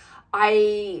process,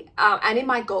 and in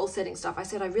my goal setting stuff, I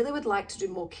said I really would like to do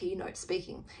more keynote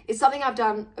speaking. It's something I've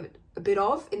done a bit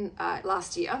of in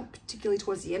last year, particularly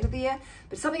towards the end of the year,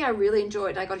 but something I really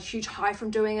enjoyed. I got a huge high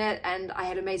from doing it, and I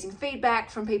had amazing feedback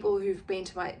from people who've been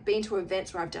to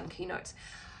events where I've done keynotes.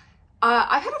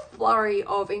 I've had a flurry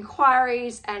of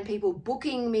inquiries and people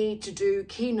booking me to do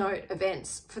keynote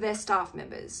events for their staff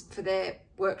members, for their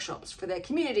workshops, for their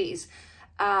communities.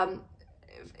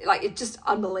 Like, it's just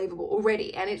unbelievable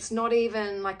already. And it's not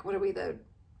even like, what are we, the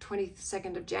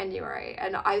 22nd of January?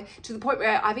 And to the point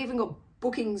where I've even got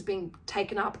bookings being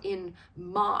taken up in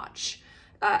March.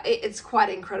 It's quite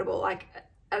incredible. Like,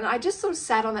 and I just sort of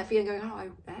sat on that feeling going, oh, I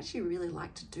actually really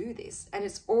like to do this. And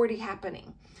it's already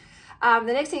happening. The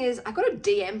next thing is I got a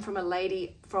DM from a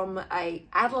lady from a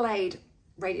Adelaide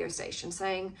radio station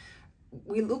saying,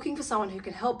 we're looking for someone who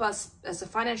can help us as a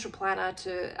financial planner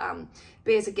to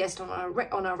be as a guest on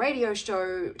our radio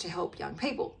show to help young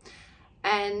people.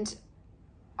 And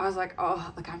I was like,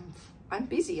 oh, like I'm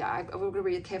busy. I've got to be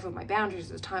really careful with my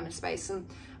boundaries with time and space. And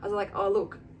I was like, oh,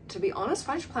 look, to be honest,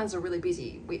 financial planners are really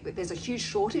busy. There's a huge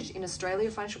shortage in Australia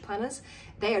of financial planners.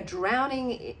 They are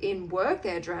drowning in work.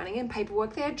 They're drowning in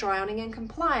paperwork. They're drowning in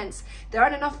compliance. There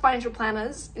aren't enough financial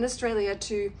planners in Australia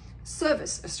to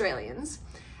service Australians.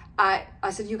 I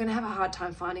said, you're going to have a hard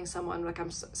time finding someone. Like, I'm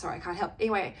sorry, I can't help.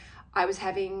 Anyway, I was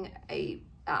having a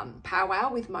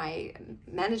powwow with my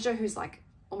manager, who's like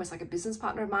almost like a business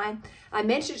partner of mine. I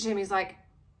mentioned it to him. He's like,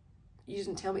 you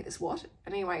didn't tell me this, what?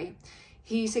 And anyway,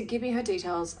 he said, give me her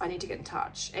details. I need to get in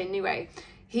touch. Anyway,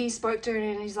 he spoke to her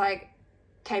and he's like,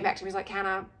 came back to me. He's like,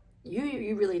 Canna,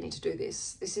 you really need to do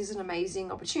this. This is an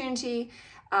amazing opportunity.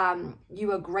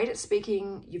 You are great at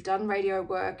speaking. You've done radio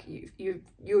work. You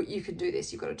can do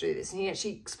this. You've got to do this. And he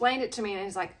actually explained it to me and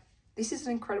he's like, this is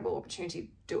an incredible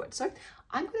opportunity. Do it. So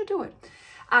I'm going to do it.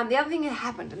 The other thing that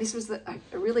happened, and this was a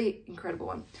really incredible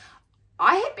one.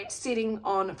 I had been sitting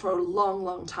on for a long,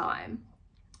 long time,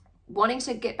 wanting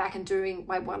to get back and doing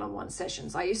my one-on-one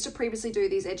sessions. I used to previously do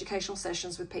these educational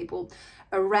sessions with people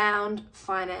around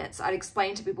finance. I'd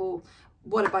explain to people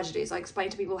what a budget is. I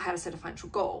explained to people how to set a financial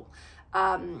goal.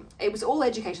 It was all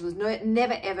educational. There's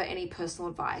never ever any personal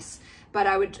advice. But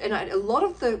a lot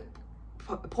of the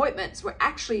appointments were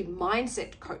actually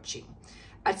mindset coaching.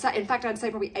 I'd say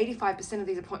probably 85% of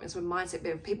these appointments were mindset.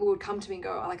 Where people would come to me and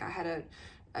go, like, I had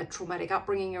a traumatic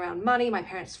upbringing around money. My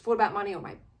parents fought about money, or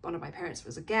one of my parents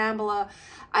was a gambler.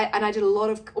 And I did a lot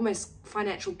of almost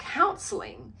financial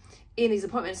counseling in these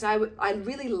appointments. And I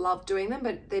really loved doing them,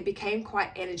 but they became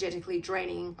quite energetically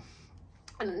draining.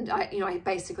 And I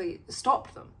basically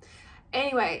stopped them.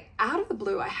 Anyway, out of the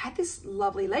blue, I had this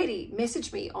lovely lady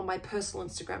message me on my personal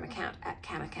Instagram account at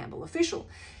cannacampbellofficial.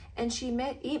 And she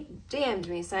DM'd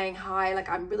me saying, hi, like,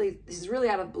 this is really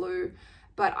out of the blue,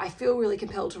 but I feel really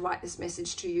compelled to write this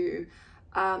message to you.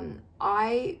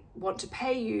 I want to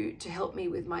pay you to help me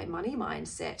with my money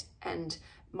mindset and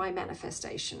my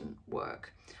manifestation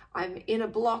work. I'm in a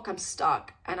block, I'm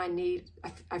stuck, and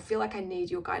I feel like I need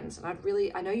your guidance. And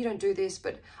I know you don't do this,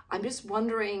 but I'm just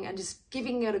wondering and just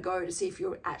giving it a go to see if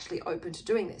you're actually open to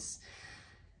doing this.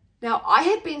 Now, I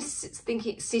had been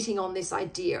sitting on this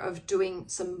idea of doing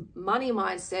some money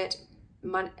mindset,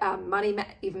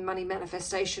 even money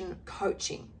manifestation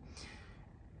coaching.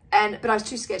 But I was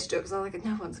too scared to do it because I was like,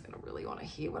 no one's going to really want to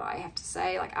hear what I have to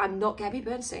say. Like, I'm not Gabby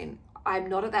Bernstein. I'm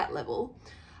not at that level.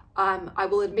 I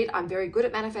will admit I'm very good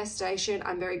at manifestation.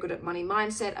 I'm very good at money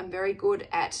mindset. I'm very good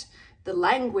at the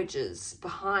languages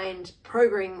behind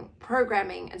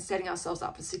programming and setting ourselves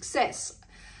up for success.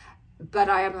 But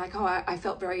I am like, I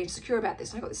felt very insecure about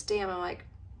this. And I got this DM, I'm like,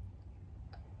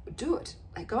 do it.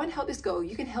 Like, go and help this girl.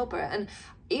 You can help her. And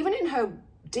even in her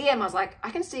DM, I was like, I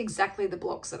can see exactly the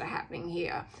blocks that are happening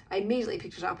here. I immediately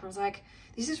picked it up and was like,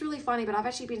 this is really funny, but I've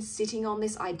actually been sitting on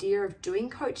this idea of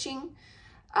doing coaching.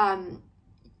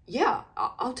 Yeah,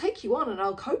 I'll take you on and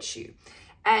I'll coach you.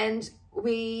 And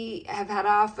we have had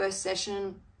our first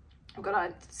session. We've got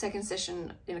our second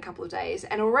session in a couple of days,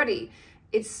 and already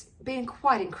it's been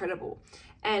quite incredible.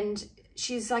 And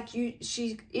she's like,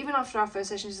 even after our first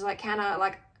session, she's like, Canna,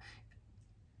 like,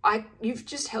 you've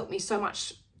just helped me so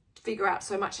much, figure out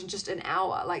so much in just an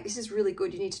hour. Like, this is really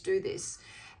good. You need to do this.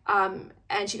 And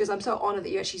she goes, I'm so honored that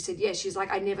you actually said yes. She's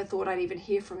like, I never thought I'd even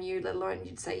hear from you, let alone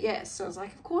you'd say yes. So I was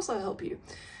like, of course I'll help you.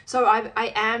 So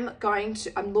I am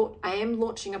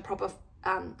launching a proper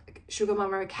Sugar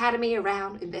Mama Academy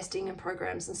around investing and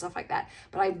programs and stuff like that.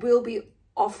 But I will be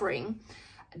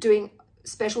doing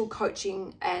special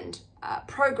coaching and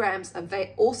programs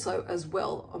also as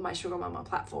well on my Sugar Mama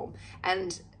platform.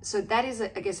 And so that is, I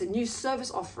guess, a new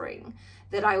service offering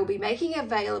that I will be making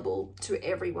available to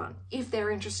everyone if they're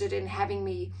interested in having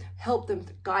me help them,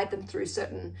 guide them through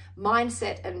certain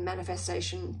mindset and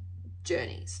manifestation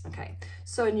journeys. Okay,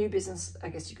 so a new business, I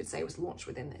guess you could say, was launched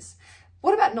within this.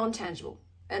 What about non-tangible?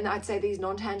 And I'd say these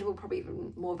non-tangible probably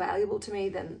even more valuable to me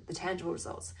than the tangible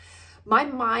results. My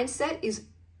mindset is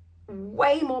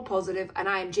way more positive, and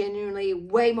I am genuinely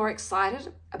way more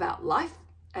excited about life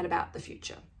and about the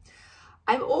future.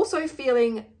 I'm also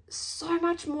feeling so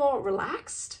much more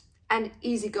relaxed and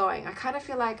easygoing. I kind of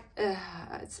feel like,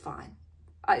 it's fine.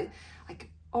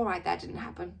 All right, that didn't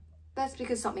happen. That's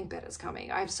because something better is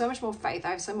coming. I have so much more faith. I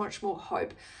have so much more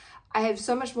hope. I have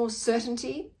so much more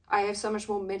certainty. I have so much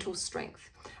more mental strength.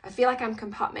 I feel like I'm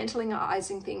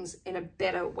compartmentalizing things in a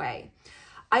better way.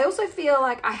 I also feel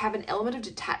like I have an element of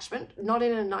detachment, not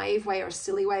in a naive way or a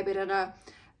silly way, but in a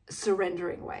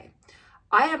surrendering way.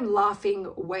 I am laughing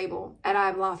way more, and I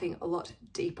am laughing a lot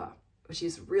deeper, which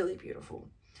is really beautiful.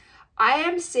 I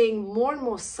am seeing more and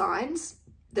more signs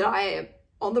that I am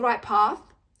on the right path,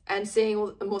 and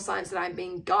seeing more signs that I'm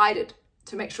being guided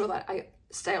to make sure that I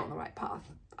stay on the right path.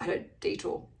 I don't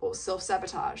detour or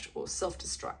self-sabotage or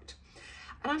self-destruct.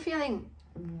 And I'm feeling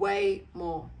way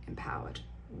more empowered.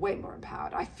 Way more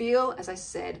empowered. I feel, as I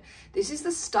said, this is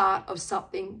the start of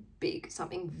something big,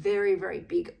 something very, very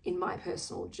big in my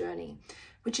personal journey,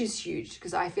 which is huge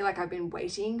because I feel like I've been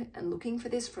waiting and looking for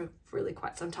this for really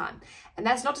quite some time. And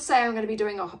that's not to say I'm going to be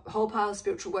doing a whole pile of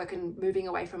spiritual work and moving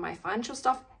away from my financial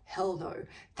stuff. Hell no.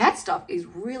 That stuff is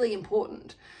really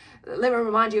important. Let me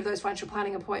remind you of those financial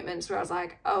planning appointments where I was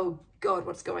like, oh God,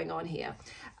 what's going on here?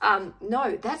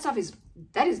 No, that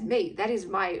is me. That is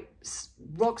my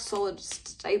rock solid,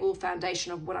 stable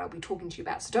foundation of what I'll be talking to you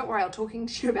about. So don't worry, I'll be talking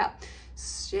to you about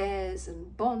shares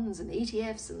and bonds and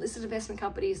ETFs and listed investment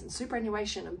companies and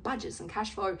superannuation and budgets and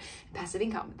cash flow and passive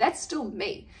income. That's still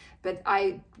me, but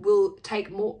I will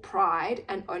take more pride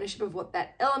and ownership of what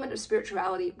that element of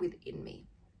spirituality within me.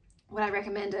 Would I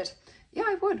recommend it? Yeah,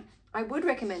 I would. I would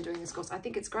recommend doing this course. I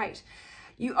think it's great.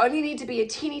 You only need to be a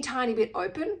teeny tiny bit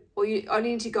open, or you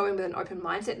only need to go in with an open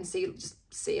mindset and just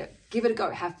see it. Give it a go.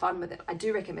 Have fun with it. I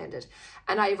do recommend it.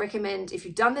 And I recommend, if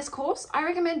you've done this course, I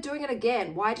recommend doing it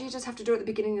again. Why do you just have to do it at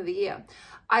the beginning of the year?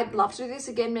 I'd love to do this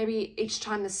again, maybe each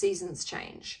time the seasons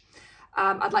change.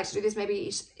 I'd like to do this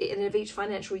maybe end of each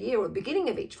financial year or the beginning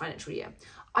of each financial year.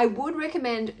 I would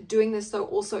recommend doing this though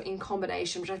also in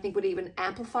combination, which I think would even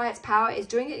amplify its power, is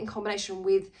doing it in combination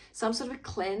with some sort of a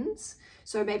cleanse.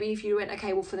 So maybe if you went,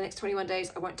 okay, well, for the next 21 days,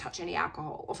 I won't touch any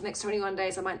alcohol, or for the next 21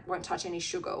 days, I won't touch any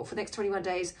sugar, or for the next 21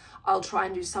 days, I'll try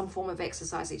and do some form of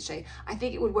exercise each day. I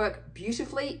think it would work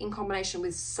beautifully in combination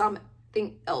with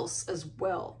something else as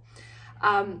well.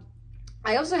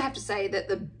 I also have to say that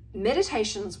the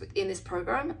meditations within this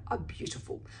program are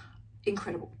beautiful,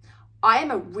 incredible. I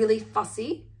am a really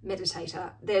fussy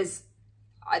meditator. There's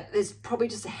probably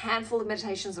just a handful of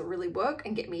meditations that really work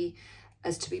and get me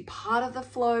as to be part of the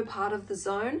flow, part of the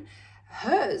zone.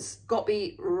 Hers got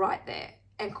me right there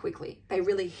and quickly. They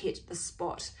really hit the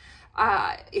spot.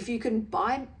 If you can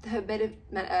buy her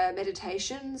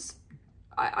meditations,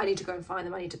 I need to go and find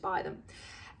them. I need to buy them.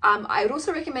 I would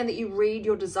also recommend that you read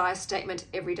your desire statement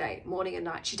every day, morning and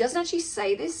night. She doesn't actually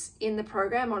say this in the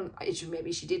program,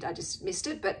 maybe she did, I just missed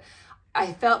it, but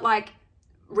I felt like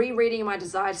rereading my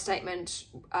desire statement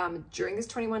during this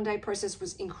 21-day process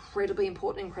was incredibly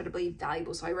important, incredibly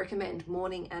valuable. So I recommend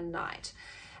morning and night.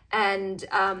 And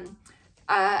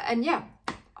yeah,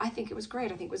 I think it was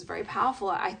great. I think it was very powerful.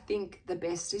 I think the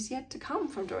best is yet to come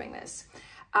from doing this.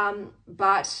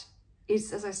 But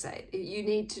it's, as I say, you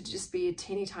need to just be a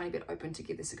teeny tiny bit open to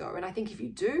give this a go. And I think if you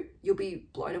do, you'll be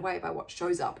blown away by what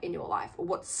shows up in your life, or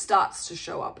what starts to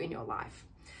show up in your life.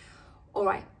 All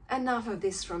right, enough of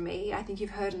this from me. I think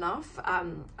you've heard enough.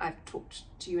 I've talked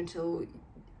to you until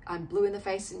I'm blue in the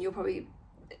face, and you're probably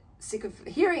sick of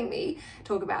hearing me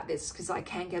talk about this, because I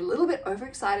can get a little bit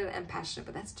overexcited and passionate,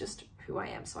 but that's just who I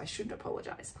am, so I shouldn't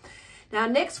apologize. Now,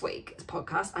 next week's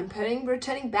podcast, I'm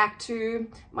returning back to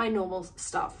my normal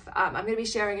stuff. I'm going to be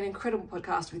sharing an incredible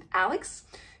podcast with Alex,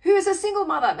 who is a single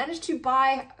mother, managed to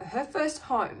buy her first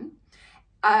home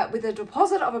with a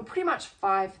deposit of pretty much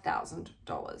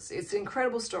 $5,000. It's an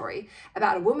incredible story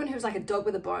about a woman who was like a dog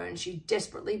with a bone. She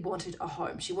desperately wanted a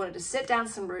home. She wanted to set down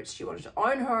some roots. She wanted to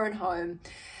own her own home.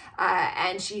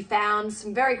 And she found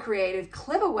some very creative,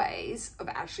 clever ways of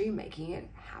actually making it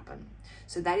happen.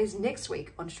 So that is next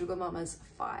week on Sugar Mama's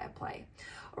FIREPLAY.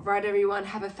 All right, everyone,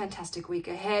 have a fantastic week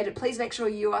ahead. Please make sure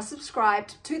you are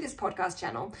subscribed to this podcast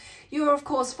channel. You are, of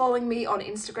course, following me on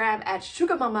Instagram at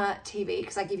SUGARMAMMA'TV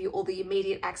because I give you all the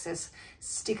immediate access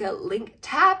sticker link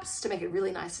tabs to make it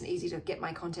really nice and easy to get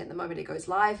my content the moment it goes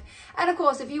live. And of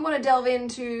course, if you want to delve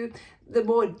into the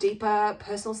more deeper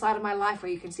personal side of my life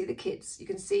where you can see the kids, you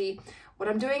can see what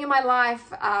I'm doing in my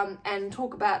life and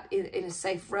talk about in a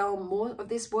safe realm more of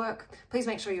this work, please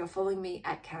make sure you're following me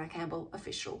at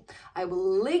cannacampbellofficial. I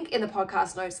will link in the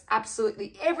podcast notes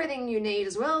absolutely everything you need,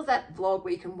 as well as that vlog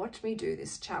where you can watch me do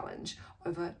this challenge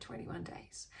over 21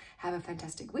 days. Have a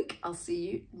fantastic week. I'll see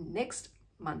you next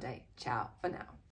Monday. Ciao for now.